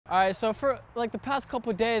All right, so for like the past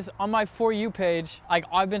couple of days on my For You page, like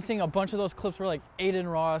I've been seeing a bunch of those clips where like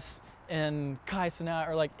Aiden Ross and Kai Cenat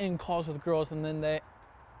are like in calls with girls and then they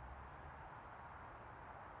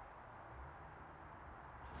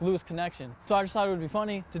lose connection. So I just thought it would be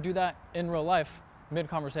funny to do that in real life,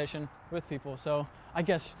 mid-conversation with people. So I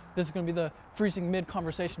guess this is gonna be the freezing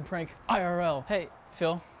mid-conversation prank IRL. Hey,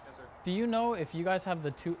 Phil. Yes, sir. Do you know if you guys have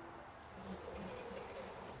the 2x4s?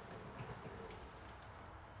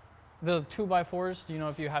 Do you know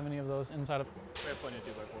if you have any of those inside of? We have plenty of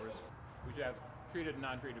 2x4s. We should have treated and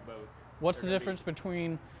non-treated both. What's the difference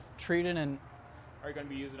between treated and? Are you going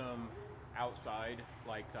to be using them outside,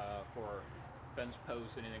 like for fence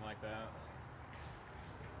posts, anything like that?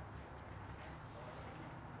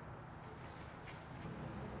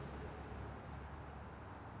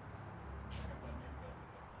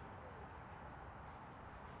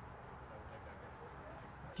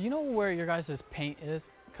 Do you know where your guys' paint is?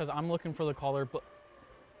 Because I'm looking for the collar, but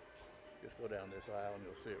Just go down this aisle and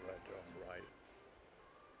you'll see it right there on the right.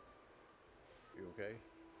 You okay?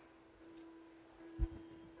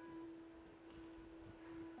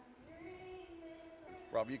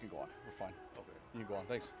 Rob, you can go on. We're fine. Okay. You can go on.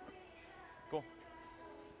 Thanks. Cool.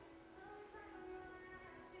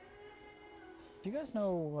 do you guys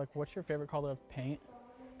know like what's your favorite color of paint?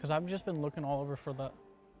 Because I've just been looking all over for that.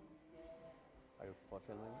 Are you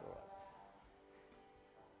fulfilling or what?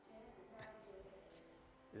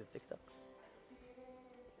 Is it TikTok?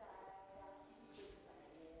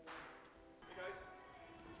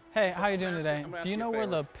 Hey, how you doing today? I'm gonna Do you ask you know a where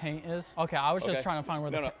the favor. paint is? Okay, I was just Okay. trying to find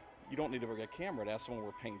where No, the no. You don't need to bring a camera to ask someone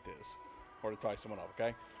where paint is, or to tie someone up,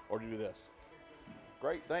 okay? Or to do this.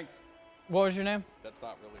 Great, thanks. What was your name? That's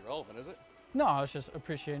not really relevant, is it? No, I was just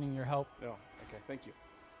appreciating your help. No. Okay, thank you.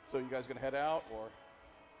 So you guys gonna head out, or?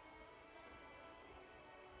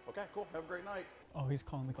 Okay, cool. Have a great night. Oh, he's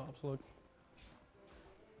calling the cops, look.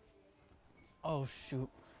 Oh, shoot.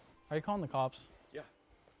 Are you calling the cops? Yeah.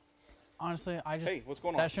 Honestly, I just... Hey, what's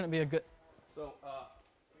going on? That shouldn't be a good... So,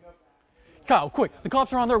 Kyle, quick, the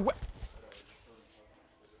cops are on their way.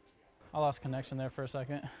 I lost connection there for a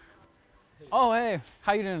second. Oh, hey,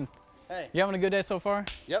 how you doing? hey. You having a good day so far?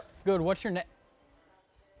 Yep. Good, what's your name?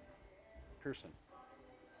 Pearson.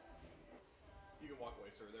 You can walk away,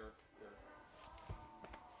 sir. They're...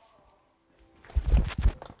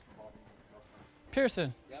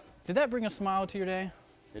 Pearson. Yep. Did that bring a smile to your day?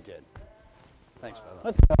 It did. Thanks, brother.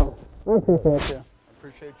 Let's go. I appreciate you. I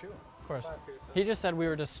appreciate you. Of course. He just said we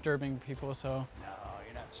were disturbing people, so No,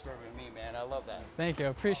 you're not disturbing me, man. I love that. thank you.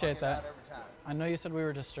 Appreciate that. Every time. I know you said we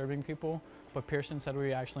were disturbing people, but Pearson said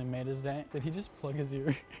we actually made his day. Did he just plug his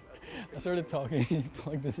ear? I started talking, he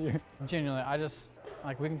plugged his ear. Genuinely, I just,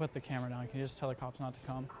 like, we can put the camera down. Can you just tell the cops not to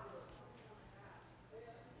come?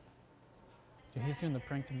 Dude, he's doing the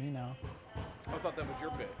prank to me now. I thought that was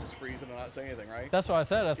your bit, just freezing and not saying anything, right? That's what I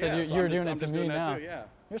said. I said Yeah, you, so you're I'm doing just it to me doing that now. too, yeah.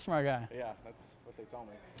 You're a smart guy. Yeah, that's what they tell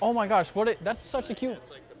me. Oh my gosh, that's such a cute. It's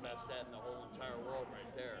like the best dad in the whole entire world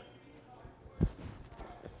right there.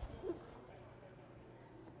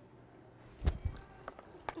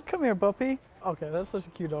 Come here, puppy. Okay, that's such a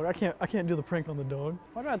cute dog. I can't do the prank on the dog.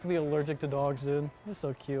 Why do I have to be allergic to dogs, dude? He's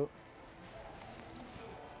so cute.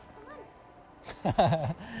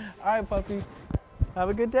 All right, puppy. Have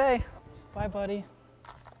a good day. Bye, buddy.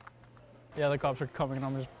 Yeah, the cops are coming and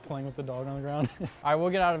I'm just playing with the dog on the ground. All right, we'll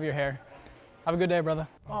get out of your hair. Have a good day, brother.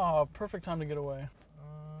 Oh, perfect time to get away.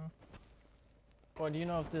 Well, do you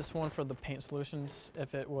know if this one for the paint solutions,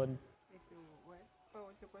 if it would? If you what? What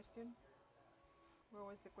was the question? What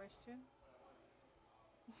was the question?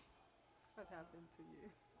 What happened to you?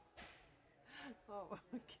 Oh,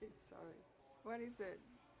 okay, sorry. What is it?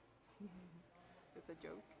 It's a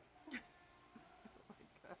joke. Oh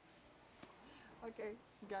my God. Okay,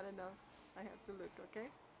 got enough. I have to look, okay?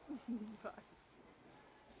 Bye.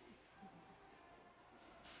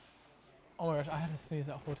 Oh my gosh, I had to sneeze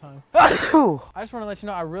that whole time. I just want to let you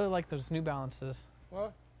know, I really like those New Balances.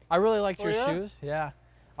 What? I really liked Oh, your yeah? shoes. Yeah.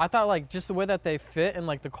 I thought like just the way that they fit and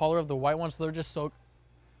like the color of the white ones, they're just so.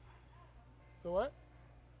 The what?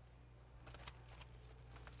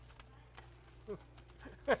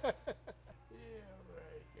 Yeah, right,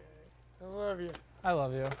 guy. I love you. I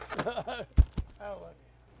love you. I love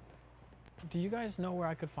Do you guys know where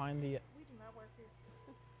I could find the? We do not work here.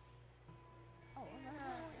 Oh, I'm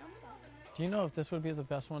sorry. Do you know if this would be the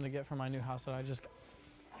best one to get for my new house that I just got?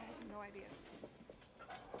 I have no idea.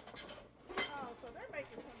 Oh, so they're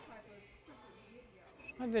making some type of stupid video.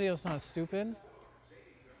 My video's not stupid.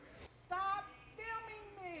 Stop filming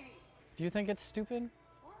me! Do you think it's stupid?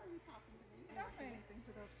 Why are you talking to me? Don't say anything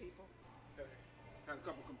to those people. Had a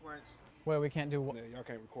couple complaints. Wait, we can't do what? Yeah, y'all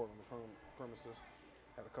can't record on the premises.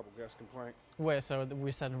 Had a couple guests complain. Wait, so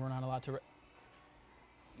we said we're not allowed to.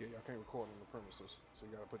 Yeah, y'all can't record on the premises, so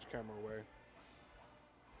you gotta put your camera away.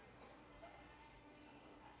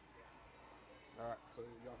 All right, so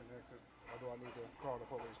y'all can exit. Or do I need to call the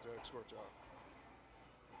police to escort y'all?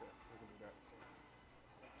 Okay, we can do that.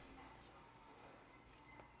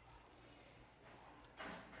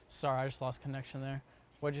 Sorry, I just lost connection there.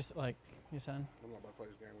 What'd you like? You said? I'm not about to play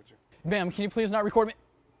this game with you. Ma'am, can you please not record me?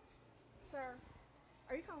 Sir,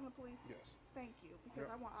 are you calling the police? Yes. Thank you, because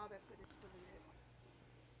Yep. I want all that footage deleted.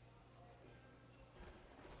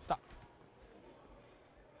 Stop.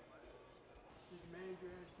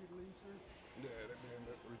 Yeah, that man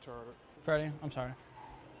that retarded. Freddie, I'm sorry.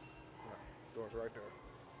 Yeah, door's right there.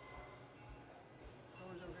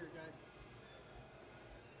 Doors over here, guys.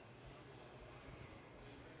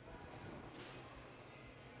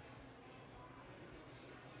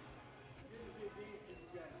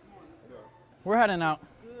 Yeah. We're heading out.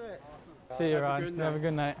 Good. See you, Rod. You have a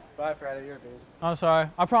good night. Bye, Friday. You're Breeze. I'm sorry.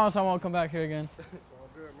 I promise I won't come back here again. It's all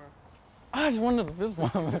good, man. I just wanted to fist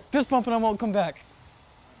bump. Fist bump and I won't come back.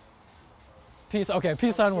 Peace. Okay,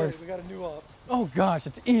 peace sign works. We got a new op. Oh gosh,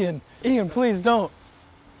 it's Ian. Ian, please don't.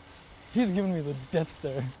 He's giving me the death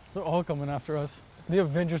stare. They're all coming after us. The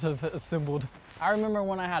Avengers have assembled. I remember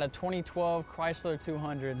when I had a 2012 Chrysler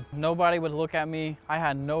 200. Nobody would look at me. I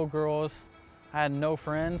had no girls. I had no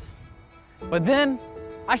friends. But then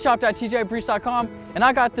I shopped at tjbreese.com and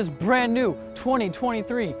I got this brand new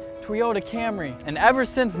 2023 Toyota Camry. And ever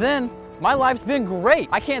since then, my life's been great.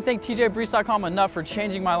 I can't thank tjbreese.com enough for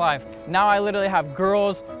changing my life. Now I literally have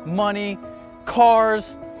girls, money,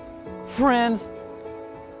 cars, friends.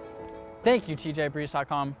 Thank you,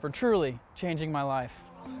 tjbreese.com, for truly changing my life.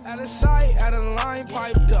 At a sight, at a line,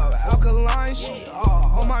 piped up, alkaline, shit,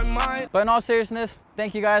 on my mind. But in all seriousness,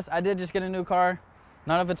 thank you guys. I did just get a new car.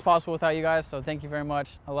 None of it's possible without you guys, so thank you very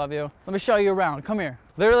much. I love you. Let me show you around. Come here.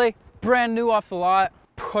 Literally, brand new off the lot.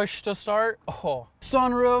 Push to start. Oh,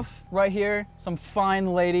 sunroof right here. Some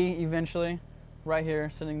fine lady eventually right here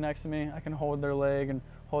sitting next to me. I can hold their leg and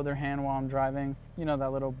hold their hand while I'm driving. You know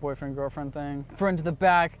that little boyfriend girlfriend thing. Front to the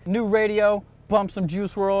back. New radio. Bump some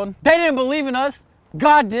Juice WRLD. They didn't believe in us.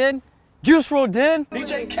 God did. Juice WRLD did.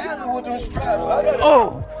 DJ Khaled with those straps.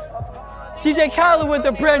 Oh. DJ Khaled with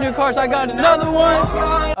the brand new car, so I got another one.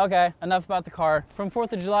 Okay, enough about the car. From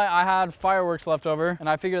 4th of July, I had fireworks left over, and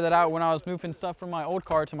I figured that out when I was moving stuff from my old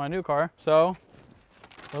car to my new car. So,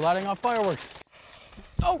 we're lighting off fireworks.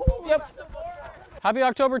 Oh, yep. Happy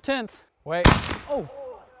October 10th. Wait. Oh.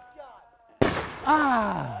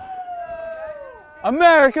 Ah.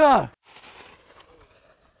 America.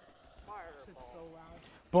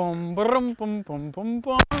 Boom, boom, boom, boom, boom,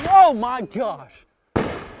 boom. Oh my gosh.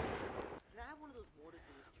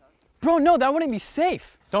 Bro, no, that wouldn't be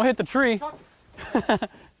safe. Don't hit the tree.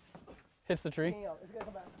 Hits the tree.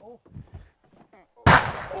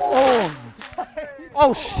 Oh.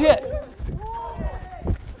 Oh shit.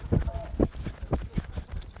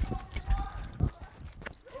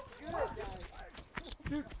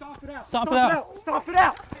 Dude, stop it out. Stop it out. Stop it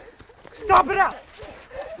out. Stop it out.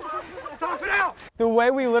 Stop it out. The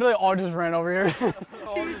way we literally all just ran over here.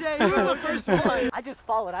 TJ, you were the first one. I just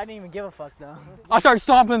followed. I didn't even give a fuck though. I started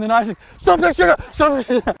stomping and then I was like, stop that shit up, stop that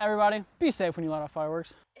shit up. Everybody, be safe when you light off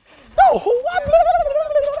fireworks. Oh,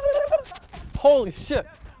 holy shit.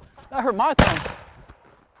 That hurt my thumb.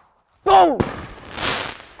 Boom.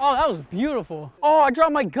 Oh, that was beautiful. Oh, I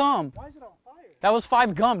dropped my gum. Why is it on fire? That was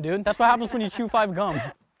 5 gum, dude. That's what happens when you chew 5 gum.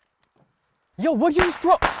 Yo, what'd you just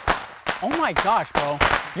throw? Oh my gosh, bro.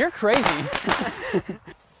 You're crazy.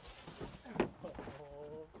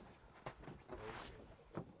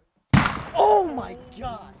 Oh my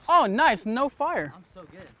gosh. Oh, nice. No fire. I'm so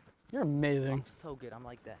good. You're amazing. I'm so good. I'm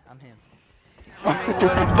like that. I'm him. Bye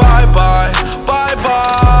bye, bye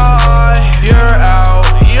bye. You're out,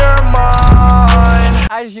 you're mine.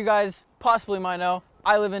 As you guys possibly might know,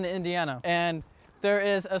 I live in Indiana, and there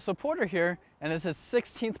is a supporter here, and it's his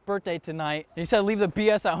 16th birthday tonight. He said leave the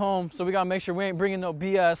BS at home, so we gotta make sure we ain't bringing no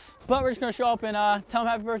BS. But we're just gonna show up and tell him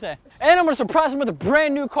happy birthday. And I'm gonna surprise him with a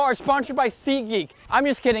brand new car sponsored by SeatGeek. I'm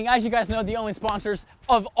just kidding. As you guys know, the only sponsors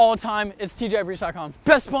of all time is tjbreese.com.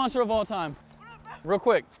 Best sponsor of all time. Real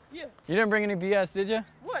quick. Yeah. You didn't bring any BS, did you?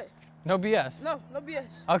 What? No BS? No, no BS.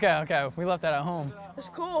 Okay, okay. We left that at home. It's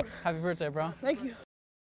cold. Happy birthday, bro. Thank you.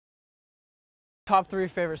 Top 3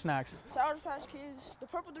 favorite snacks. Sour Patch Kids, the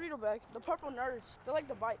purple Dorito bag, the purple Nerds. They're like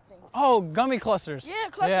the bite thing. Oh, gummy clusters. Yeah,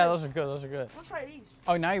 clusters. Yeah, those are good. Those are good. I'll try these.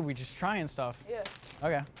 Oh, now we just trying stuff. Yeah.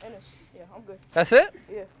 Okay. And it's, yeah, I'm good. That's it?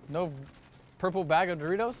 Yeah. No purple bag of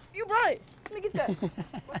Doritos? You right. Let me get that.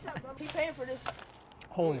 Watch out, bro. He's paying for this.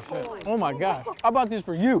 Holy shit. Oh my God. I bought these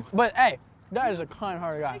for you. But hey, that is a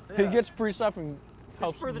kind-hearted guy. He gets free stuff and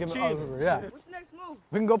helps give it other people. Yeah. What's the next move?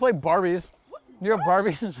 We can go play Barbies. What? You have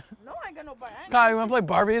Barbies? No, I ain't got no Barbies. Kyle, you wanna play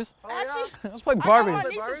Barbies? Actually, Let's play I got Barbies. my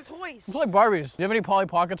niece's toys. Let's play Barbies. Do you have any Polly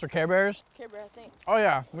Pockets or Care Bears? Care Bear, I think. Oh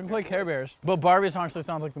yeah, we can play Care Bears. But Barbies honestly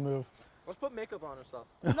sounds like the move. Let's put makeup on or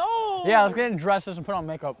something. No. Yeah, let's get in dresses and put on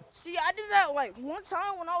makeup. See, I did that like one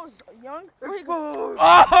time when I was young. Oh!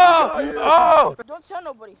 Oh! Don't tell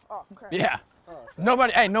nobody. Oh, crap. Yeah.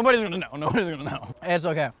 Nobody, hey, nobody's gonna know. Nobody's gonna know. Hey, it's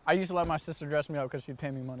okay. I used to let my sister dress me up because she'd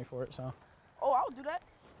pay me money for it, so. Oh, I'll do that.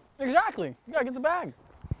 Exactly. You gotta get the bag.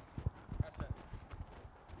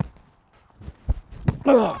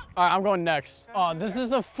 All right, I'm going next. Oh, this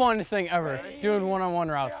is the funnest thing ever. Doing one-on-one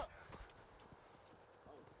routes.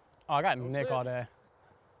 Oh, I got Nick all day.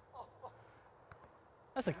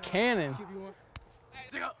 That's a cannon.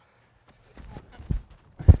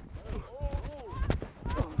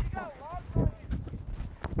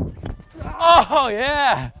 Oh,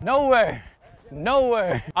 yeah. Nowhere.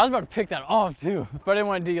 Nowhere. I was about to pick that off, too. But I didn't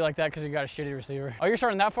want to do you like that because you got a shitty receiver. Oh, you're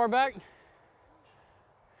starting that far back?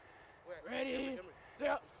 Ready?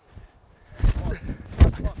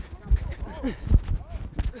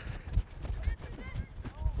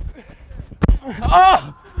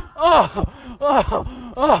 Oh! Oh!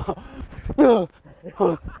 Oh!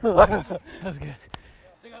 Oh! That's good.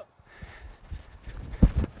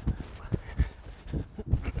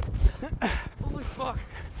 Holy fuck.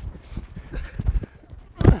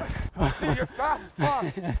 Dude, you're fast as fuck.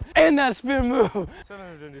 And that spin move.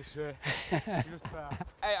 Center didn't do shit. You're just fast.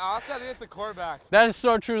 Hey, honestly, I think it's a quarterback. That is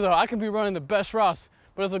so true, though. I could be running the best routes,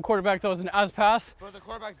 but if the quarterback throws an as pass. But the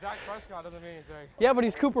quarterback's Dak Prescott doesn't mean anything. Yeah, but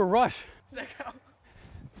he's Cooper Rush. Uh-oh.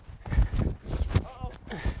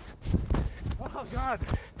 Oh, God.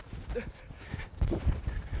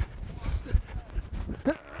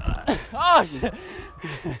 Oh, shit.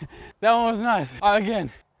 That one was nice. All right,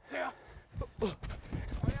 again.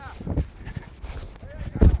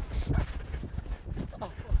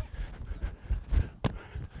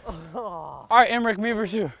 All right, Emmerich, me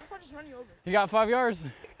versus you. You got 5 yards.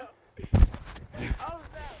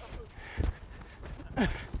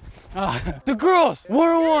 The girls,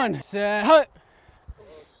 1-on-1. Set, hut.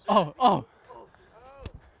 Oh, oh.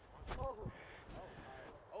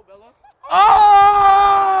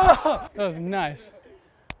 Oh! That was nice.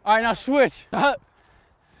 All right, now switch. Oh,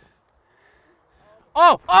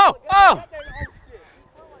 oh, oh! Oh,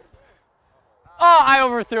 I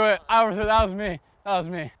overthrew it. I overthrew it. That was me. That was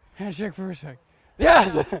me. Handshake for a sec.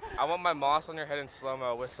 Yes! I want my moss on your head in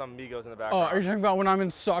slow-mo with some Migos in the Oh, background. are you talking about when I'm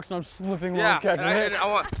in socks and I'm slipping while Yeah, I'm catching it? I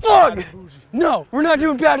want... Fuck! No, we're not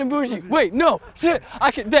doing bad and bougie. Wait, no, shit,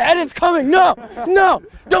 the edit's coming. No, no,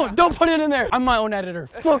 don't put it in there. I'm my own editor.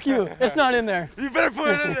 Fuck you, it's not in there. You better put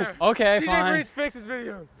it in there. Okay, TJ fine. Breeze fixes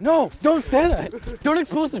videos. No, don't say that. Don't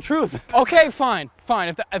expose the truth. Okay, fine,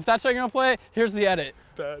 fine. If that's how you're gonna play it, here's the edit.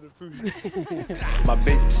 Bad and bougie. My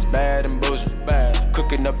bitch is bad and bougie. Bad.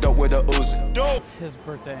 Cooking up dope with a Uzi. It's his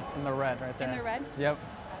birthday in the red right there. In the red? Yep.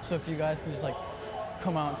 So if you guys can just like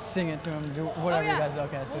come out and sing it to him, do whatever you guys do.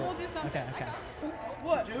 Okay, so We'll do something. Okay, okay.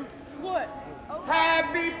 What? What?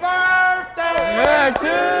 Happy birthday Yeah, to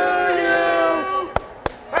you.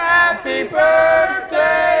 Happy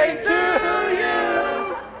birthday to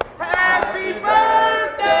you. Happy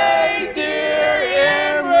birthday, dear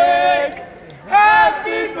Emmerich.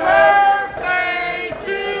 Happy birthday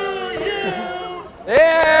to you.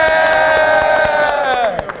 Yeah!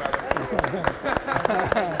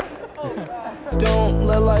 Don't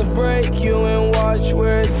let life break you and watch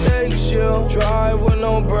where it takes you. Drive with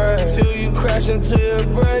no brake till you crash into your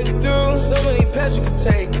breakthrough. So many paths you can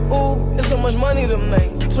take. Ooh, there's so much money to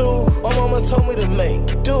make too. My mama told me to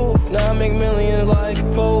make do. Now I make millions like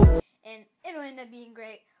Pope. And it'll end up being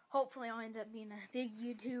great. Hopefully I'll end up being a big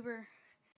YouTuber.